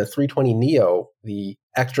the 320neo, the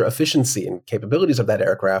extra efficiency and capabilities of that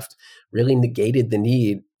aircraft really negated the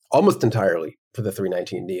need almost entirely for the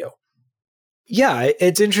 319neo. Yeah,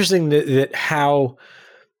 it's interesting that how,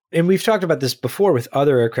 and we've talked about this before with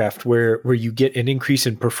other aircraft where you get an increase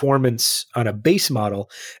in performance on a base model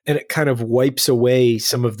and it kind of wipes away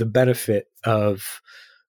some of the benefit of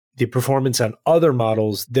the performance on other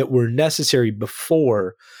models that were necessary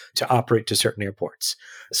before to operate to certain airports.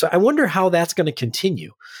 So I wonder how that's going to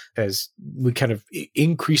continue as we kind of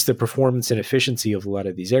increase the performance and efficiency of a lot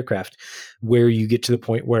of these aircraft, where you get to the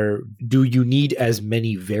point where do you need as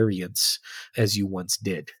many variants as you once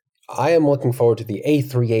did? I am looking forward to the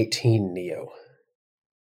A318neo.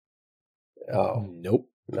 Oh, nope.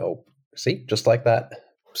 See, just like that.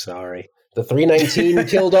 Sorry. The 319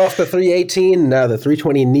 killed off the 318. Now the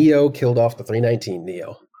 320neo killed off the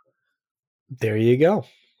 319neo. There you go.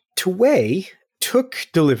 Tuwei took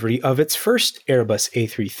delivery of its first Airbus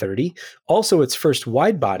A330, also its first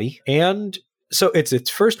wide body, and so it's its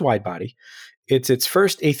first wide body, it's its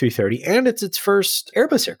first A330, and it's its first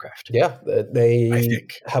Airbus aircraft. Yeah, they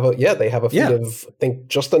have a fleet of, I think,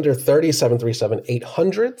 just under 30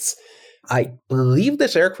 737-800s. I believe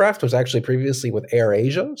this aircraft was actually previously with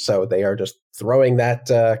AirAsia, so they are just throwing that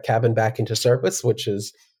cabin back into service, which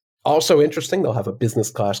is also interesting. They'll have a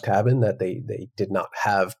business class cabin that they did not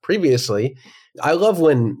have previously. I love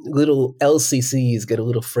when little LCCs get a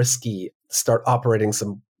little frisky, start operating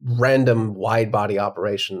some random wide body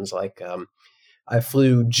operations. Like I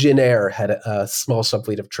flew Jin Air, had a small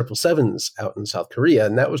subfleet of 777s out in South Korea,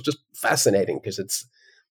 and that was just fascinating because it's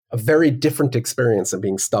a very different experience than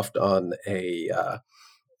being stuffed on a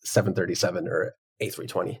 737 or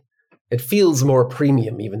A320. It feels more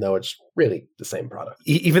premium, even though it's really the same product.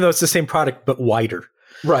 Even though it's the same product, but wider.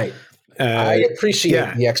 Right. I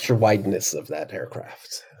appreciate the extra wideness of that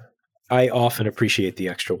aircraft. I often appreciate the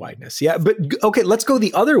extra wideness. Yeah, but okay, let's go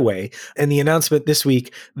the other way. And the announcement this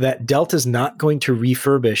week that Delta's not going to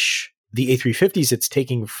refurbish the A350s it's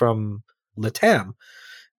taking from LATAM,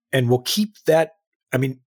 and will keep that. I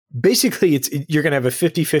mean, basically, you're going to have a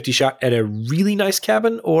 50-50 shot at a really nice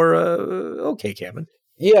cabin or a okay cabin.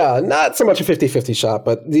 Yeah, not so much a 50-50 shot,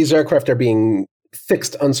 but these aircraft are being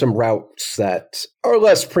fixed on some routes that are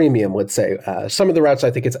less premium, let's say. Some of the routes,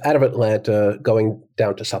 I think it's out of Atlanta going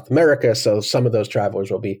down to South America, so some of those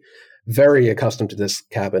travelers will be very accustomed to this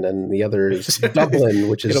cabin, and the other is Dublin,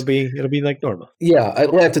 which is... It'll be like normal. Yeah,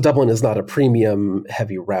 Atlanta Dublin is not a premium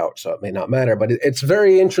heavy route, so it may not matter, but it's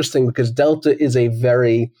very interesting because Delta is a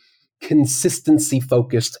very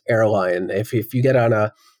consistency-focused airline. If you get on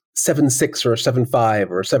a 7.6 or a 7.5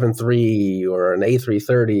 or a 7.3 or an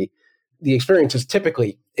A330, the experience is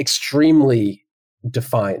typically extremely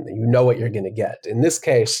defined. You know what you're going to get. In this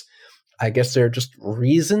case, I guess there are just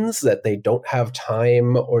reasons that they don't have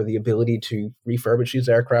time or the ability to refurbish these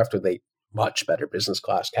aircraft with a much better business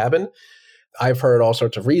class cabin. I've heard all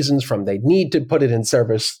sorts of reasons from they need to put it in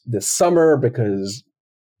service this summer because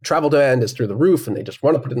travel demand is through the roof and they just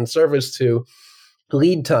want to put it in service, to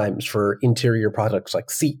lead times for interior products like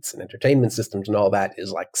seats and entertainment systems and all that is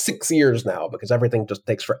like 6 years now because everything just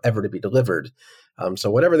takes forever to be delivered. So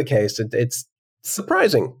whatever the case, it's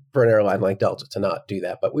surprising for an airline like Delta to not do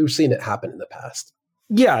that, but we've seen it happen in the past.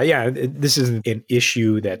 Yeah. This isn't an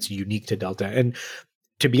issue that's unique to Delta. And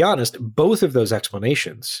to be honest, both of those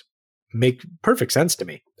explanations make perfect sense to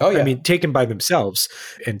me. Oh, yeah. I mean, taken by themselves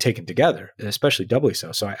and taken together, especially doubly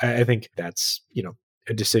so. So I think that's,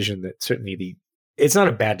 a decision that certainly it's not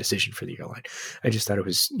a bad decision for the airline. I just thought it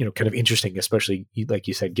was, kind of interesting, especially like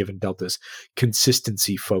you said, given Delta's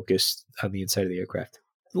consistency focus on the inside of the aircraft.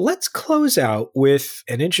 Let's close out with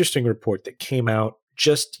an interesting report that came out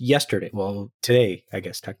just yesterday. Well, today, I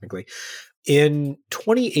guess, technically. In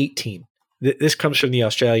 2018, this comes from the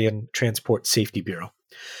Australian Transport Safety Bureau.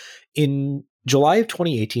 In July of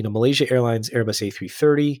 2018, a Malaysia Airlines Airbus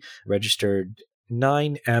A330 registered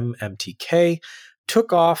 9MMTK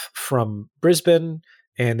took off from Brisbane,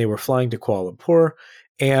 and they were flying to Kuala Lumpur,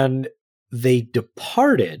 and they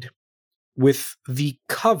departed with the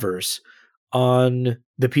covers on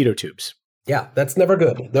the pitot tubes. Yeah, that's never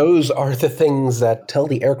good. Those are the things that tell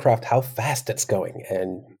the aircraft how fast it's going,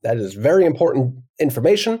 and that is very important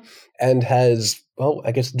information and has, well,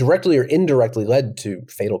 I guess directly or indirectly led to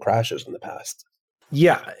fatal crashes in the past.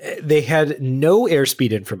 Yeah, they had no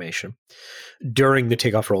airspeed information during the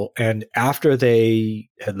takeoff roll. And after they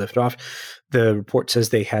had lifted off, the report says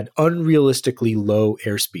they had unrealistically low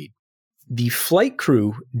airspeed. The flight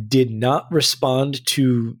crew did not respond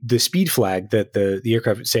to the speed flag that the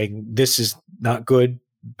aircraft was saying, this is not good,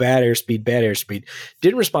 bad airspeed.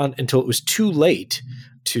 Didn't respond until it was too late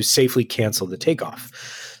to safely cancel the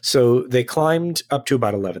takeoff. So they climbed up to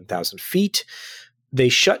about 11,000 feet. They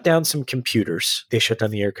shut down some computers. They shut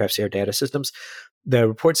down the aircraft's air data systems. The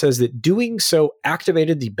report says that doing so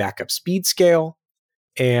activated the backup speed scale,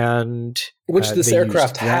 and which this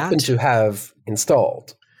aircraft happened to have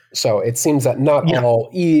installed. So it seems that not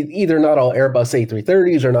all Airbus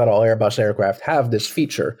A330s or not all Airbus aircraft have this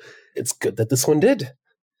feature. It's good that this one did.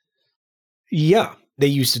 Yeah, they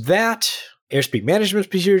used that, airspeed management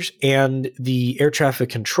procedures, and the air traffic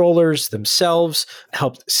controllers themselves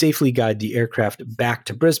helped safely guide the aircraft back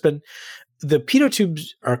to Brisbane. The pitot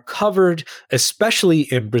tubes are covered, especially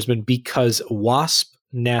in Brisbane, because wasp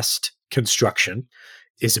nest construction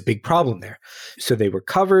is a big problem there. So they were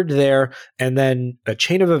covered there, and then a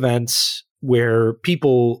chain of events where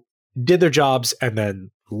people did their jobs and then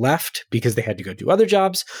left because they had to go do other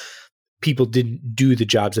jobs. People didn't do the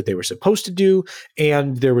jobs that they were supposed to do,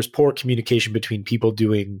 and there was poor communication between people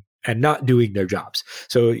doing and not doing their jobs.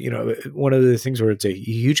 So, one of the things where it's a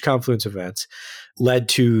huge confluence of events led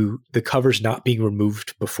to the covers not being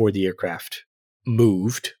removed before the aircraft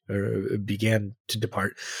moved or began to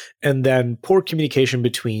depart. And then poor communication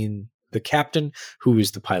between the captain, who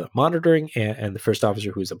is the pilot monitoring, and the first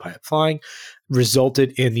officer, who is the pilot flying,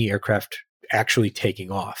 resulted in the aircraft actually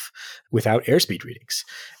taking off without airspeed readings.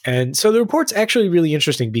 And so the report's actually really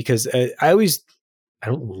interesting because I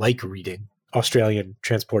don't like reading Australian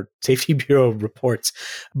Transport Safety Bureau reports,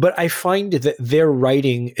 but I find that their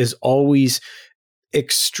writing is always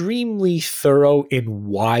extremely thorough in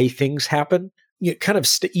why things happen. Kind of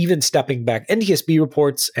even stepping back, NTSB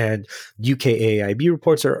reports and UKAIB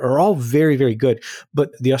reports are all very, very good,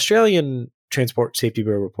 but the Australian Transport Safety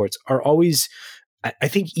Bureau reports are always, I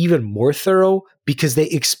think, even more thorough because they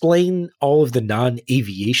explain all of the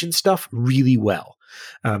non-aviation stuff really well.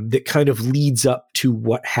 That kind of leads up to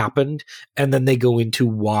what happened, and then they go into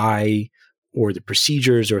why or the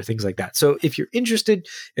procedures or things like that. So if you're interested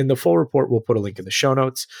in the full report, we'll put a link in the show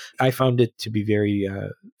notes. I found it to be very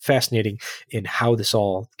fascinating in how this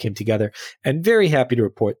all came together, and very happy to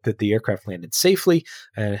report that the aircraft landed safely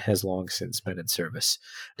and has long since been in service.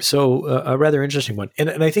 So a rather interesting one.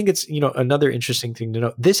 And I think it's, another interesting thing to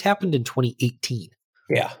note. This happened in 2018.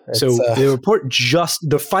 Yeah. So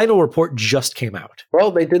the final report just came out.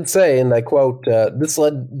 Well, they did say, and I quote, this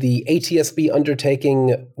led the ATSB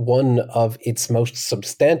undertaking one of its most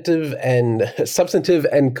substantive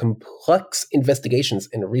and complex investigations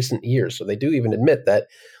in recent years. So they do even admit that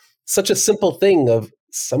such a simple thing of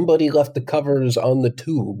somebody left the covers on the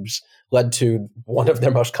tubes led to one of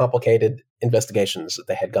their most complicated investigations that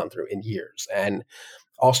they had gone through in years. And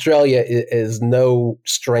Australia is no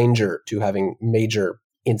stranger to having major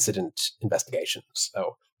incident investigations.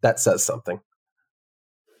 So that says something.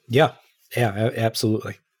 Yeah,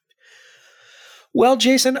 absolutely. Well,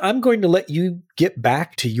 Jason, I'm going to let you get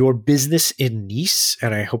back to your business in Nice,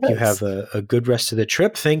 and I hope you have a good rest of the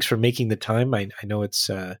trip. Thanks for making the time. I know it's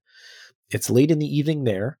late in the evening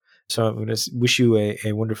there, so I'm going to wish you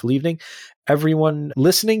a wonderful evening. Everyone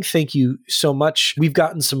listening, thank you so much. We've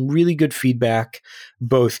gotten some really good feedback,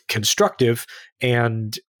 both constructive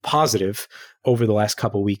and positive, over the last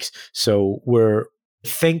couple of weeks. So we're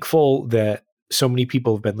thankful that so many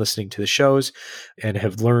people have been listening to the shows and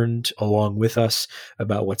have learned along with us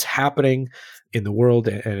about what's happening in the world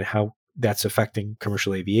and how that's affecting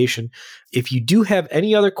commercial aviation. If you do have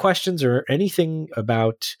any other questions or anything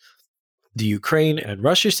about the Ukraine and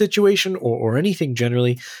Russia situation or anything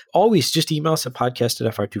generally, always just email us at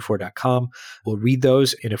podcast@fr24.com. We'll read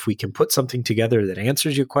those, and if we can put something together that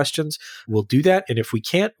answers your questions, we'll do that. And if we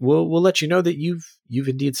can't, we'll let you know that you've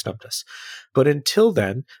indeed stumped us. But until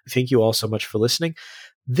then, thank you all so much for listening.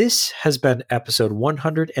 This has been episode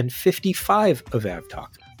 155 of AvTalk.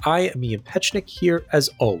 I am Ian Petchnick, here as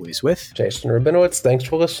always with Jason Rabinowitz. Thanks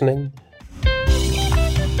for listening.